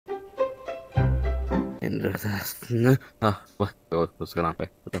What's going on? What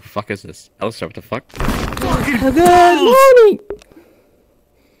the fuck is this? Alistair, what the fuck? Good morning!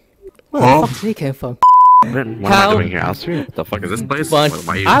 Where the fuck did he came from? What am I doing here, Alistair? What the fuck is this place?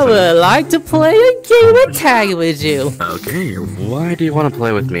 I would like to play a game of tag with you. Okay, why do you want to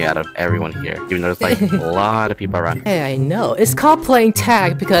play with me out of everyone here? Even though there's like a lot of people around. Hey, I know. It's called playing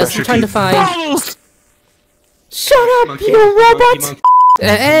tag because I'm trying to find... Shut up, you robot!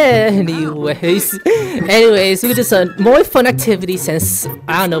 Anyways, we just a more fun activity since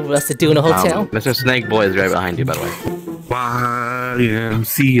I don't know what else to do in a hotel. Mr. Snake Boy is right behind you, by the way.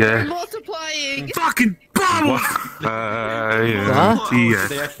 YMCA. Multiplying! Fucking bubbles!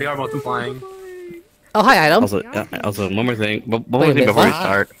 They are multiplying. Oh, hi, Adam. Also, one more thing. One more thing before we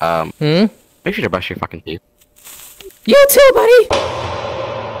start. Make sure to brush your fucking teeth. You too, buddy!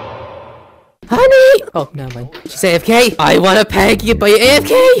 Honey! Oh, never mind. She's AFK. I wanna peg you, but you're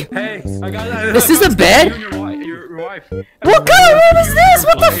AFK! Hey, I got that. Is this a bed? Your wife. What kind of room is this?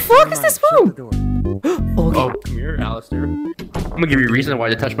 What the fuck is this room? Oh, come here, Alistair. I'm gonna give you a reason why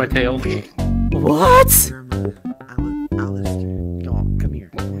to touch my tail. What? Come here.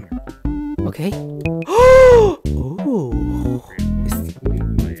 Okay. Oh!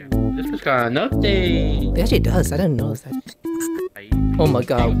 This was got an update. It actually does. I didn't notice that. Oh my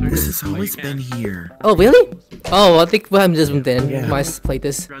god. This has always been here. Oh, really? Oh, I think what happened to this one then. Yeah. Might played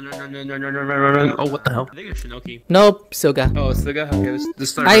this. Run. Oh, what the hell? I think it's Shinoki. Nope, Suga. Oh, Suga? Okay,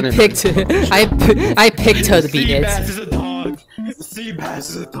 let's start I picked her to be it. Seabass is a dog. Seabass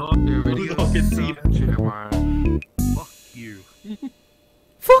is a dog. Everybody go get Seabass. Fuck you.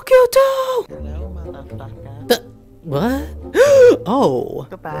 Fuck you too! What? Oh.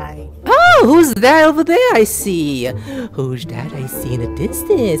 Goodbye. Oh, who's that over there I see? Who's that I see in the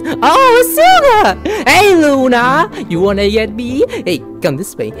distance? Oh, Suga! Hey, Loona! You wanna get me? Hey, come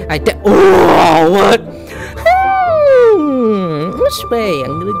this way. Oh, what? Which way?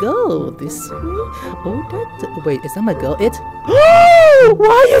 I'm gonna go. This way? Oh, that... Wait, is that my girl? It? Oh! Why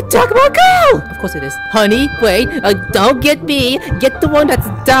are you talking about girl? Of course it is. Honey, wait. Don't get me. Get the one that's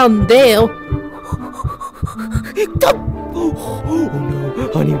down there. Oh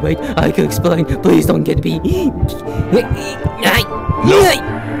no, honey, wait, I can explain. Please don't get me.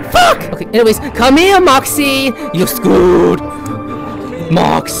 Fuck! Okay, anyways, come here, Moxie! You're screwed!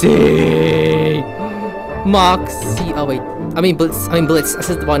 Moxie! Oh wait, I mean Blitz. I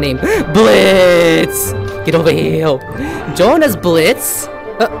said the wrong name. Blitz! Get over here. Join us, Blitz.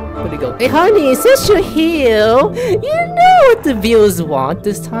 Where'd he go? Hey, honey, since you're here, you know what the viewers want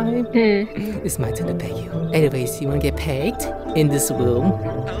this time. It's my turn to peg you. Anyways, you wanna get pegged in this room?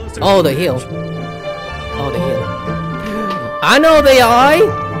 Oh, the hill. Oh, the hill. I know they are.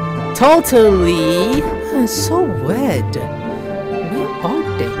 Totally. So red. Where are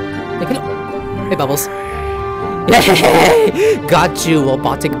they? Hey, Bubbles. Yay! Got you,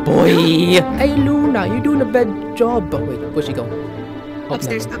 robotic boy. Hey, Loona, you're doing a bad job. But wait, where'd she go?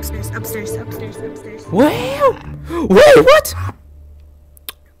 Upstairs. Where? Wait, what?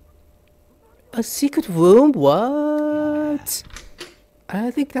 A secret room? What?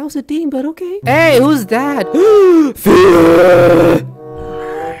 I think that was a demon, but okay. Hey, who's that? Fear!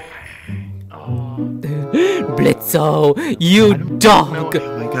 Blitzo, you dog!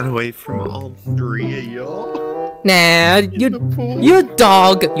 I got away from all three of y'all. Nah, you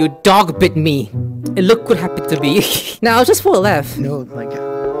dog bit me. And look what happened to me. Now, just for a laugh. No, like,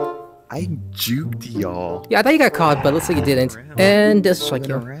 I juked y'all. Yeah, I thought you got caught, but looks like you didn't. And there's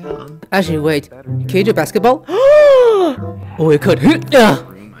Chongyun. Actually, wait. Can you do basketball? Oh, we could. I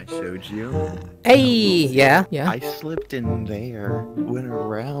showed you. Hey, yeah. I slipped in there, went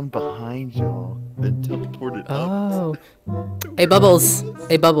around behind y'all, then teleported up. Hey, Bubbles.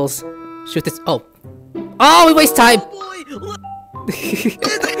 Shoot this. Oh, we waste time.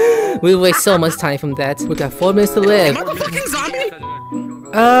 We waste so much time from that. We got 4 minutes to live. Motherfucking zombie!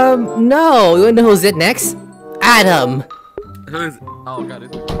 No. You wanna know who's it next? Adam. Who's? Oh, got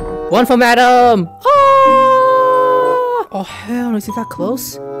it. One from Adam. Oh hell, is he that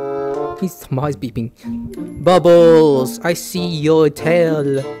close? He's beeping. Bubbles, I see your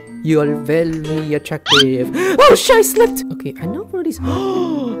tail. You are very attractive. Oh shit, I slipped. Okay, I know where these.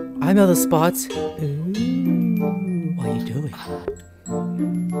 I know the spots. What are you doing?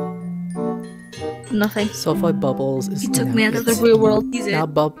 Nothing. So far, Bubbles is. He took me out of the real world. He's it. Now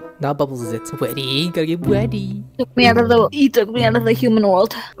Bubbles is it. Ready? Gotta get ready. He took me out of the human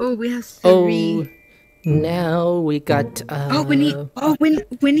world. Oh, we have 3. Oh, now we got.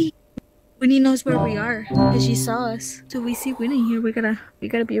 Winnie knows where we are, cause she saw us. So we see Winnie here. We gotta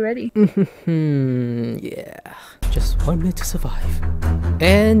be ready. Yeah. Just 1 minute to survive.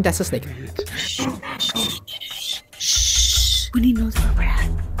 And that's a snake. Shh. Winnie knows where we're at.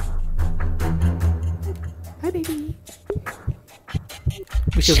 Hi, baby.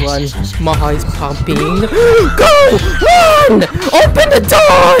 We should run. My heart's pumping. Go! Run! Open the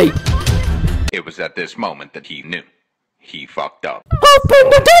door! It was at this moment that he knew. He fucked up. Open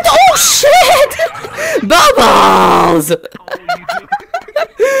the door! Oh shit! Bubbles!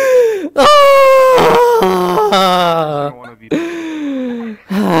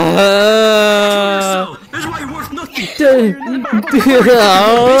 That's why you're worth nothing.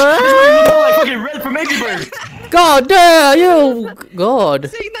 God Fucking red from Angry Birds. damn you! God.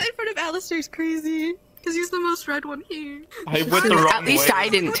 Saying that in front of Alistair is crazy. Because he's the most red one here. I went the wrong At least way. I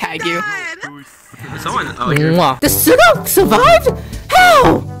didn't tag you. Someone. Oh, here. Mwah. The Suga survived?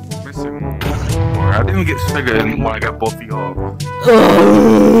 How? Missing. I didn't get Suga when I got both of y'all.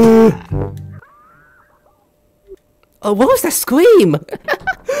 Oh, what was that scream?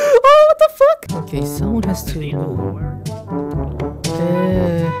 Oh, what the fuck? Okay, someone has to.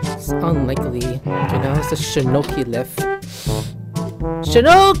 It's unlikely. Okay, now it's the Shinoki left.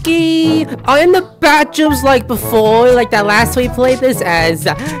 Shinoki! Are you in the bathrooms like before? Like that last time we played this as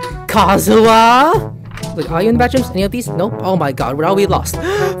Kazuha? Like, are you in the bathrooms? Any of these? Nope. Oh my god, where are we lost?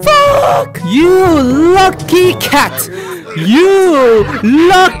 Fuck! You lucky cat! You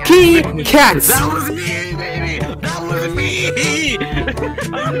lucky cat! That was me, baby! That was me!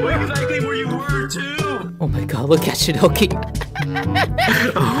 I knew exactly where you were, too! Oh my god, look at Shinoki.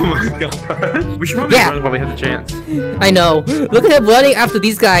 Oh my god. We should probably run while we have the chance. I know. Look at him running after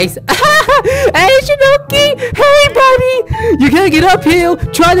these guys. Hey, Shinoki! Hey, buddy! You can't get up here!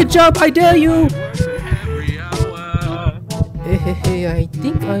 Try to jump, I dare you! Hey, I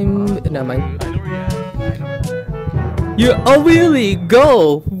think I'm... Never mind. Oh, really?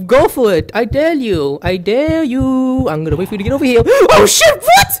 Go! Go for it! I dare you! I dare you! I'm gonna wait for you to get over here. Oh, shit!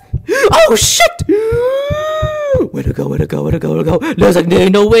 What? Oh, shit! Where to go? Where to go? Where to go? Where to go? There's like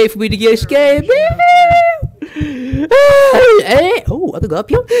no way for me to get escaped. Hey! Oh, I can go up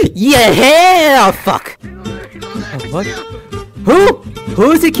here? Yeah! Oh, fuck! Oh, what?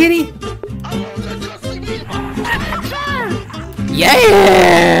 Who's it, kitty?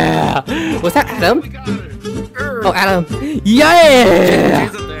 Yeah! Was that Adam? Oh, Adam! Yeah!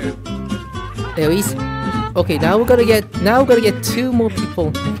 Aries. Okay, now we're gonna get two more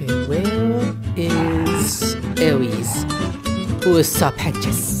people. Okay, where is Aries? Who is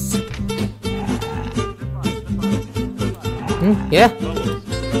Sarpanchus? Yeah.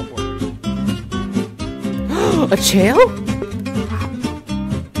 A chair?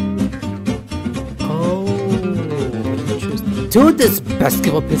 Dude, this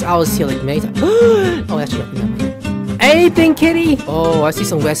basketball pins. I was here like many times. Oh, that's right. Never mind. Anything, kitty? Oh, I see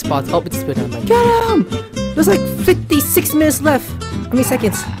some red spots. Oh, it's good. Get him! There's like 56 minutes left. How many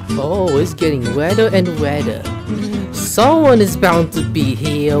seconds? Oh, it's getting redder and redder. Someone is bound to be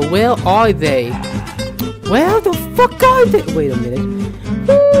here. Where are they? Where the fuck are they? Wait a minute.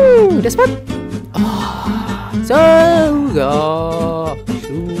 Ooh, this one? Oh, Suga!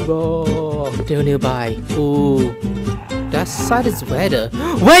 They're nearby. Ooh. That side is redder.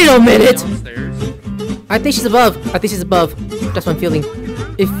 Wait a minute! I think she's above. That's what I'm feeling.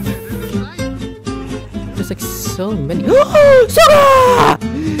 If there's like so many. Oh, Suga!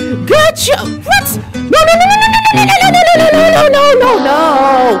 Gotcha! What? No!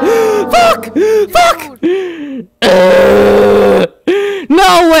 Fuck!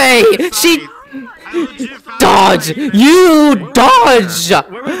 No way! She dodge! You dodge!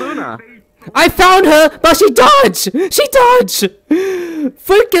 Where was Loona? I found her, but she dodged!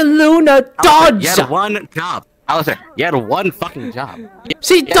 Freaking Loona dodged! You had one job. Alistair, you had one fucking job.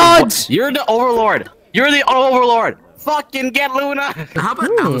 She dodged! You're the overlord. Fucking get Loona. How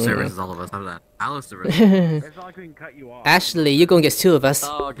about Alistair versus all of us? How about that? Alistair versus Ashley, you're gonna get two of us.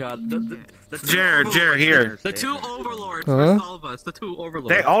 Oh god. Jer, here. The two overlords versus all of us. The two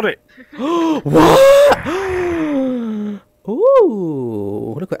overlords. They all it. What?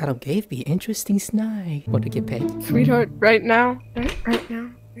 Ooh, look what Adam gave me. Interesting snide. Want to get paid? Sweetheart, right now. Right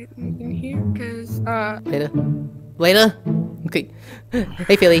now. Right in here. Cause, Later? Okay.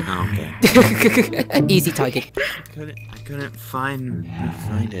 Hey, Philly. Oh, okay. Easy target. I couldn't find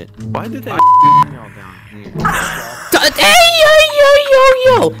it. Why did they y'all down here?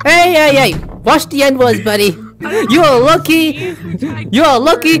 Hey! Watch the end words, buddy. You're lucky.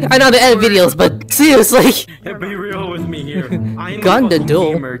 I know the end videos, but seriously. Yeah, be real with me here. I'm Gun a the fucking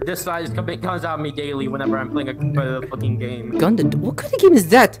door. gamer. This side comes out me daily whenever I'm playing a competitive fucking game. What kind of game is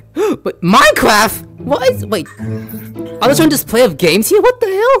that? Wait, Minecraft? Wait. Are they showing display of games here? What the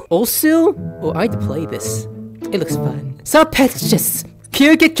hell? Also, I need to play this. It looks fun. So, Patches.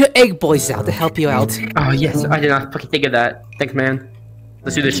 Can you get your egg boys out to help you out? Oh yes, I did not fucking think of that. Thanks, man.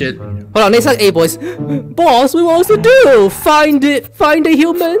 Let's do this shit. Hold on, it's like egg boys. Boss, what wants to do? Find the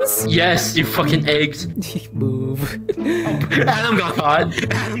humans? Yes, you fucking eggs. Move. Adam got caught.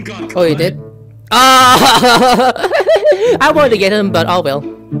 Adam got caught. Oh, you did? Ah! I wanted to get him, but oh well.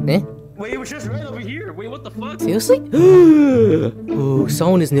 Eh? Wait, it was just right over here. Wait, what the fuck? Seriously? Oh,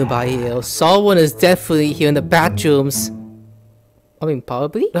 someone is nearby here. Someone is definitely here in the bathrooms. I mean,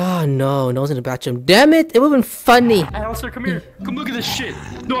 probably? Ah, no, no one's in the bathroom. Damn it! It would've been funny. Alistair, come here. Come look at this shit.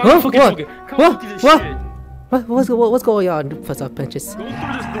 No, I'm What? not fucking What? looking. Come What? look at this What? shit. What's going on? First off, benches. Go through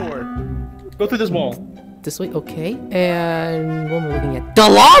this door. Go through this wall. This way, okay. And what am I looking at? The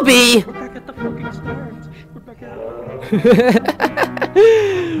lobby! We're back at the fucking start. We're back at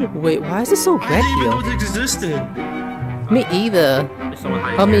Wait, why is it so I red didn't even know here? it existed. Me either. There's someone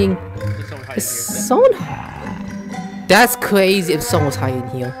hiding I mean, here. There's someone hiding is here. someone... That's crazy if someone's hiding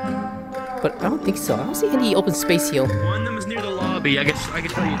here. But I don't think so. I don't see any open space here. One of them is near the lobby. I guess I can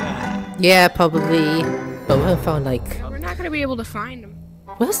tell you that. Yeah, probably. But we haven't found like... We're not gonna be able to find him.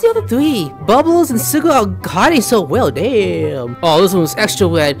 Where's the other three? Bubbles and Suga are hiding so well, damn. Oh, this one's extra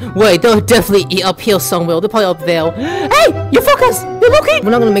red. Wait, they'll definitely eat up here somewhere. They're probably up there. Hey, you fuckers! You're looking!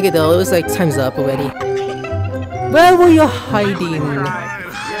 We're not gonna make it though. It was like time's up already. Where were you hiding?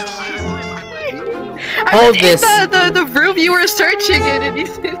 All this. The room you were searching in and you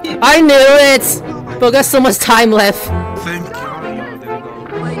didn't. I knew it! But we got so much time left. Thank you.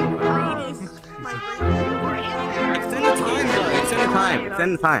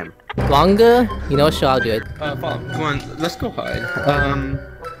 Extend the time. Longer? You know what? Sure, I'll do it. Follow. Come on, let's go hide. I'm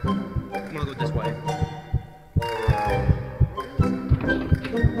gonna go this way.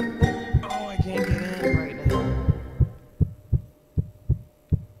 Oh, I can't get in right now.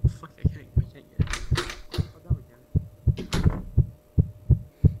 Fuck, I can't get it. Oh, now we can.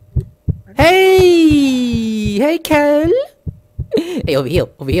 Hey! Hey, Kel! Hey, over here,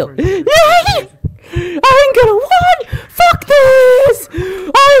 over here. Yay! I ain't gonna win! Fuck this! I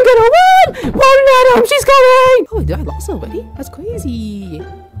ain't gonna win! Run at him! She's coming! Oh, did I lost already? That's crazy.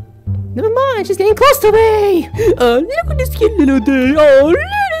 Never mind, she's getting close to me! Look at this cute little thing! Oh, look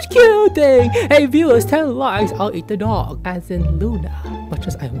at this cute thing! Hey, viewers, 10 likes, I'll eat the dog. As in Loona. Much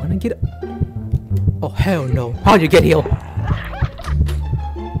as I wanna get... Oh, hell no. How'd you get here?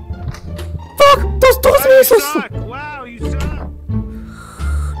 Fuck! Those doors are so slow! Wow, you suck!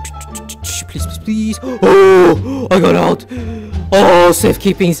 Please, please, please. Oh, I got out. Oh,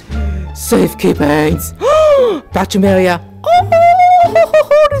 safekeepings. Safekeepings. Bathroom area.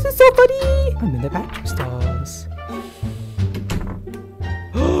 Oh, this is so funny. I'm in the bathroom stalls.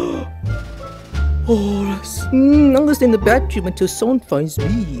 Oh, that's... I'm gonna stay in the bathroom until someone finds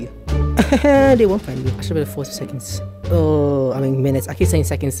me. They won't find me. I should have 40 seconds. Oh, I mean minutes. I keep saying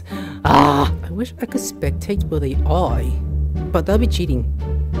seconds. Ah, I wish I could spectate where they are. But that'll be cheating.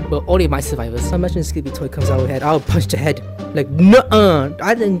 Well, only my survivors. So imagine Scooby Toy comes out ahead, I'll punch the head. Like, nuh-uh!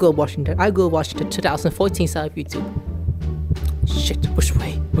 I didn't go watching that. I go watch the 2014 side of YouTube. Shit, which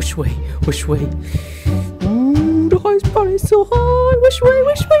way? Which way? Which way? The highest part is so high. Which way?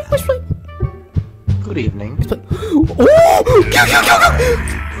 Which way? Which way? Good evening. Oh!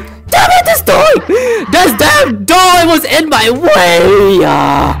 Damn it, this door! This damn door was in my way!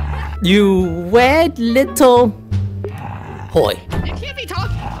 You weird little... Boy. You can't be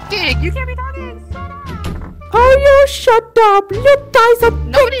talking. You can't be talking. Oh, you shut up! You guys are...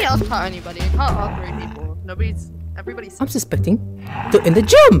 Nobody else caught anybody. I caught all 3 people. Everybody's. I'm suspecting they're in the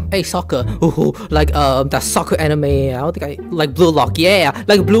gym. Hey, soccer. Ooh, like that soccer anime. I don't think I like Blue Lock. Yeah,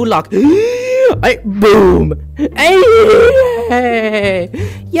 like Blue Lock. Hey, boom. Hey,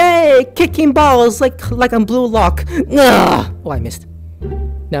 yay! Kicking balls like I'm Blue Lock. Ugh. Oh, I missed.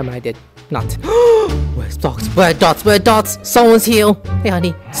 Never mind, I did not. Where's dots? Where dots? Where dots? Someone's here. Hey,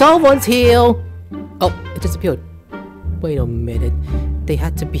 honey. Someone's here. Oh, it disappeared. Wait a minute. They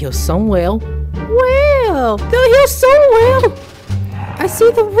had to be here somewhere. Well, they're here somewhere. I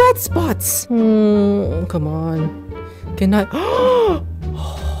see the red spots. Come on. Can I? Oh,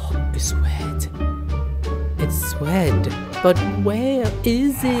 it's red. It's red. But where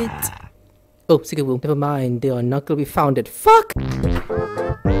is it? Oh, Sigaboo. Never mind. They are not gonna be founded. Fuck.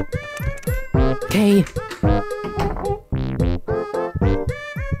 Okay.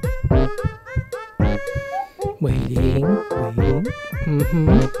 Waiting.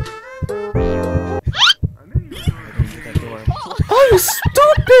 Oh, you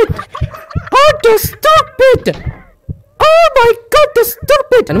stupid! Oh, they're stupid! Oh my god, they're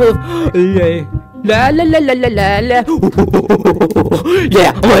stupid! And move. Yay. La la la la la la la.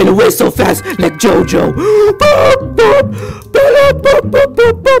 Yeah, I'm running away so fast like JoJo. Boop, boop. Boop, boop, boop,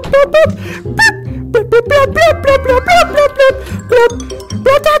 boop, boop, boop, boop. Boop, boop, boop, boop, boop, boop, boop, boop, boop, boop.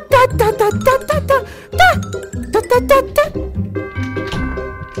 Boop, da, da, da, da, da, da, da, da, da, da, da.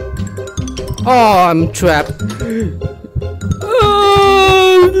 Oh, I'm trapped.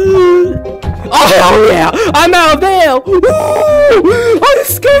 Oh hell yeah! I'm out of there! Woo! I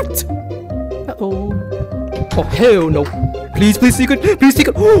escaped! Uh-oh. Oh hell no. Please, please, secret! Please,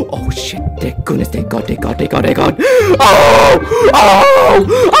 secret! Oh shit! Thank goodness, thank God, thank God, thank God, thank God! Oh! Oh!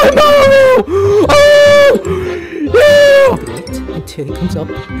 I'm out of there! Oh! Yeah! Wait until he comes up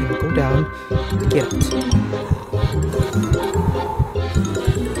and go down to get out.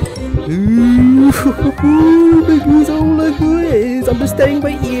 I'm just staying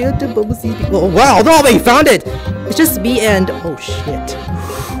right here to Bubble see people. Oh wow, no, we found it! It's just me and oh shit.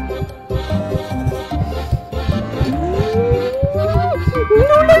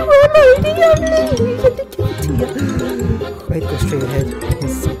 Right, go straight ahead.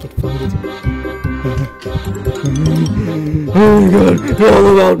 Let's see, get founded. Oh my god, they're all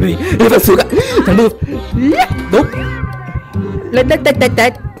around me. If I Suga, can move. Nope.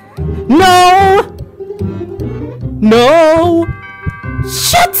 That. No! No!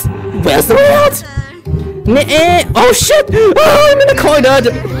 Shit! Where's the way out? Oh shit! Oh, I'm in a corner!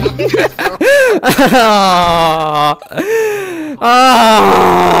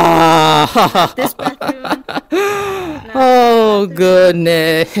 This bathroom. Oh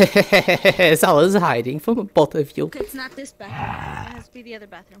goodness! I was hiding from both of you. It's not this bathroom. It has to be the other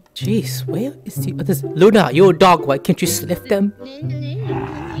bathroom. Jeez, where is the others? Luna, you're a dog. Why can't you sniff them?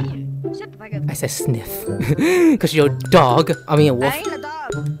 Shut the fuck up. I said sniff. Because you're a dog. I mean a wolf. I ain't a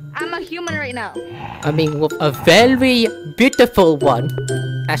dog. I'm a human right now. I mean wolf. A very beautiful one.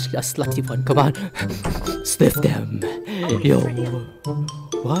 Actually, a slutty one. Come on. Sniff them. Yo.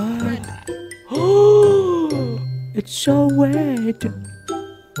 What? Oh, it's so wet.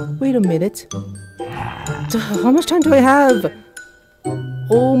 Wait a minute. How much time do I have?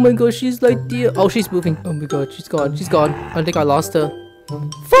 Oh my god, she's like dear. Oh, she's moving. Oh my god, she's gone. She's gone. I think I lost her.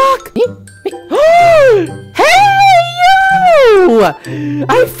 Fuck! Me? Hey you!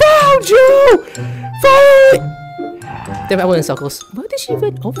 I found you! Finally! Damn, I went in circles. Where did she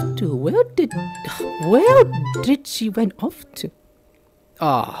run off to? Where did she run off to?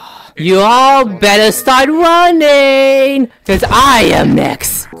 Ah, you all better start running, cause I am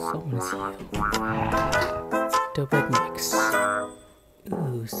next. Someone's here. The rednecks.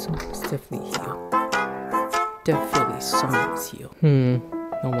 Ooh, someone's definitely here. Definitely someone's here.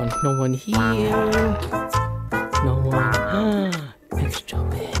 No one here. No one. Extra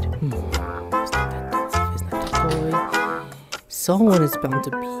bed. It's not that door. It's not that boy. Someone is bound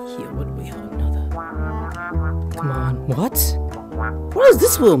to be here one way or another. Come on. What? What is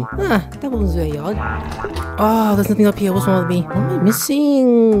this room? That room's very odd. Oh, there's nothing up here. What's wrong with me? What am I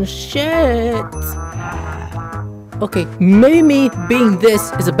missing? Shit. Okay, maybe me being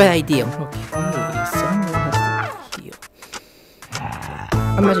this is a bad idea. Okay, someone has to be here.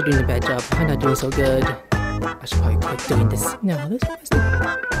 I'm actually doing a bad job. I'm not doing so good. I should probably quit doing this. No, this is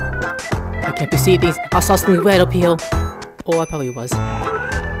I can't perceive things. I saw something red up here. Oh, I probably was.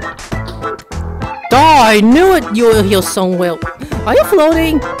 I knew it! You were here somewhere. Are you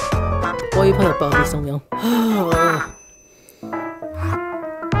floating? Or you probably above me somewhere.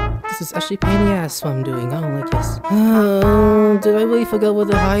 This is actually pain in the ass what I'm doing. I don't like this. Did I really forget where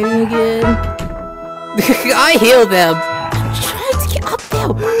they're hiding again? I hear them! I'm trying to get up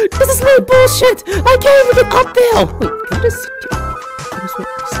there! This is like bullshit! I can't even get up there! Wait, can I just...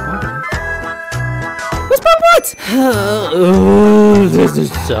 Respawn what? Oh, this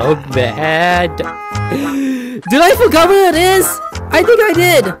is so bad. Did I forget where it is? I think I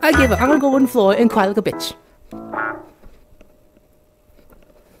did. I give up. I'm gonna go on the floor and cry like a bitch.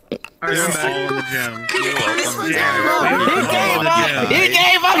 You're back in the gym. You're welcome. He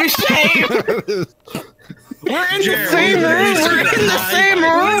gave up his shame! We're in the same room! We're in the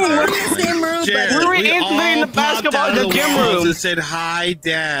same room! We're in the basketball in the gym room! Just said hi,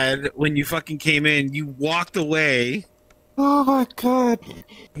 Dad, when you fucking came in. You walked away. Oh my god.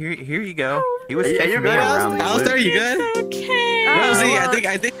 Here you go. He was taking me around. Alistair, you good? Okay. Rosie,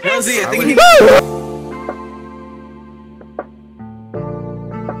 I think Rosie,